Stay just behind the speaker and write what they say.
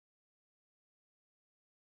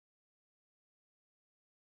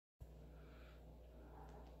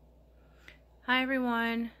Hi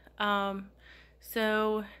everyone.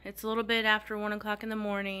 So it's a little bit after 1 o'clock in the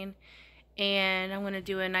morning, and I'm going to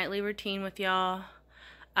do a nightly routine with y'all.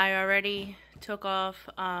 I already took off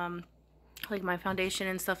like my foundation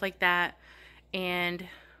and stuff like that, and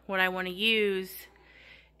what I want to use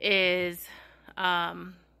is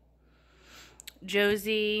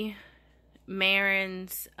Josie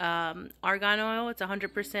Maran's argan oil. It's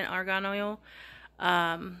 100% argan oil.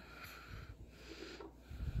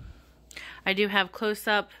 I do have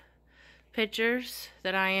close-up pictures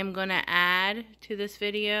that I am going to add to this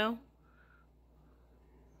video.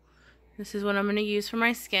 This is what I'm going to use for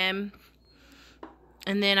my skin.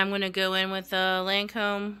 And then I'm going to go in with a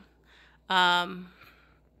Lancome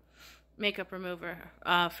makeup remover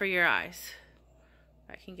for your eyes.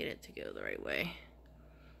 If I can get it to go the right way.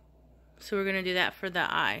 So we're going to do that for the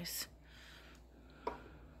eyes.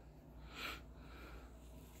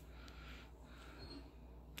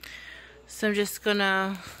 So I'm just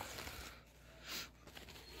gonna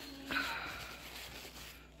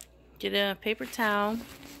get a paper towel.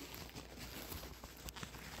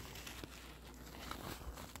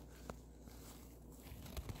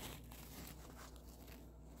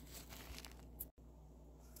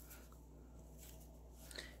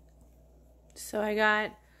 So I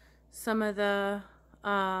got some of the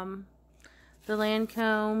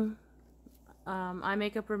Lancome eye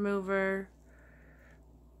makeup remover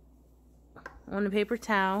on a paper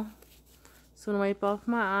towel. So I'm gonna wipe off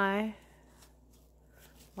my eye.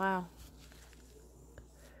 Wow.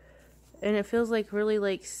 And it feels like really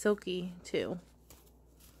like silky too.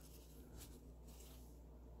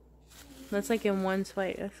 That's like in one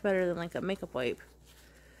swipe. That's better than like a makeup wipe.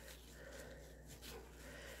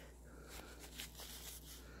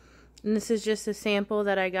 And this is just a sample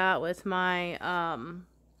that I got with my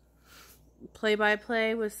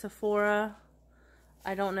play-by-play with Sephora.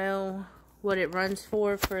 I don't know what it runs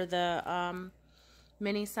for the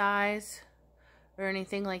mini size or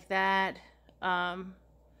anything like that.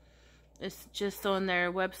 It's just on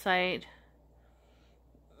their website.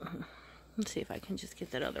 Let's see if I can just get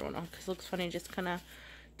that other one off, because it looks funny just kind of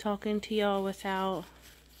talking to y'all without.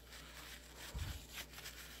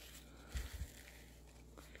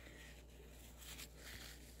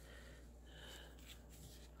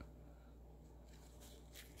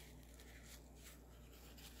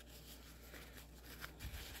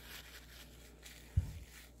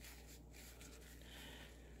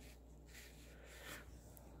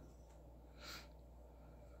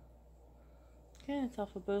 Okay, it's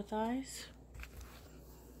off of both eyes.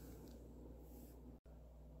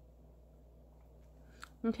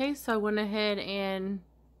 Okay, so I went ahead and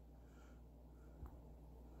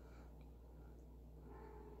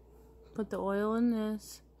put the oil in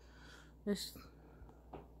this.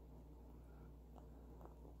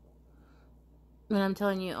 And I'm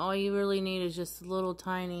telling you, all you really need is just a little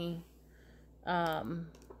tiny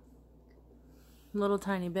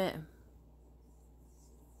bit.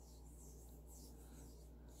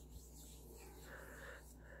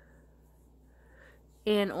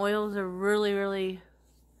 And oils are really, really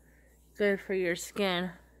good for your skin.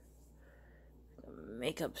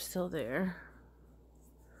 Makeup's still there.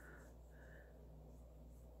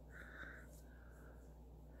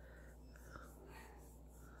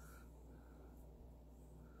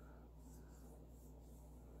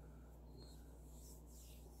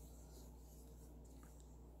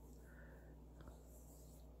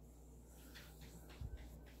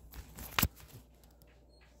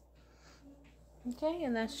 Okay,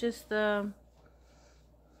 and that's just the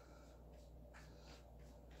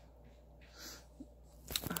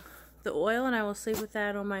oil, and I will sleep with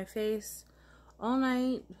that on my face all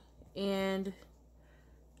night. And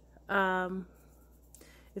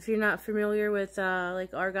if you're not familiar with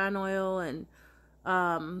like argan oil and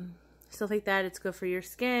stuff like that, it's good for your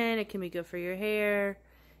skin. It can be good for your hair,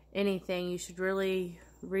 anything. You should really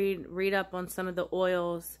read up on some of the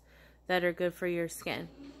oils that are good for your skin.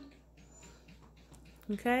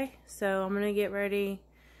 Okay, so I'm gonna get ready,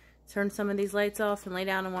 turn some of these lights off, and lay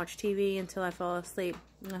down and watch TV until I fall asleep.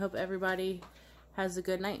 And I hope everybody has a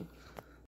good night.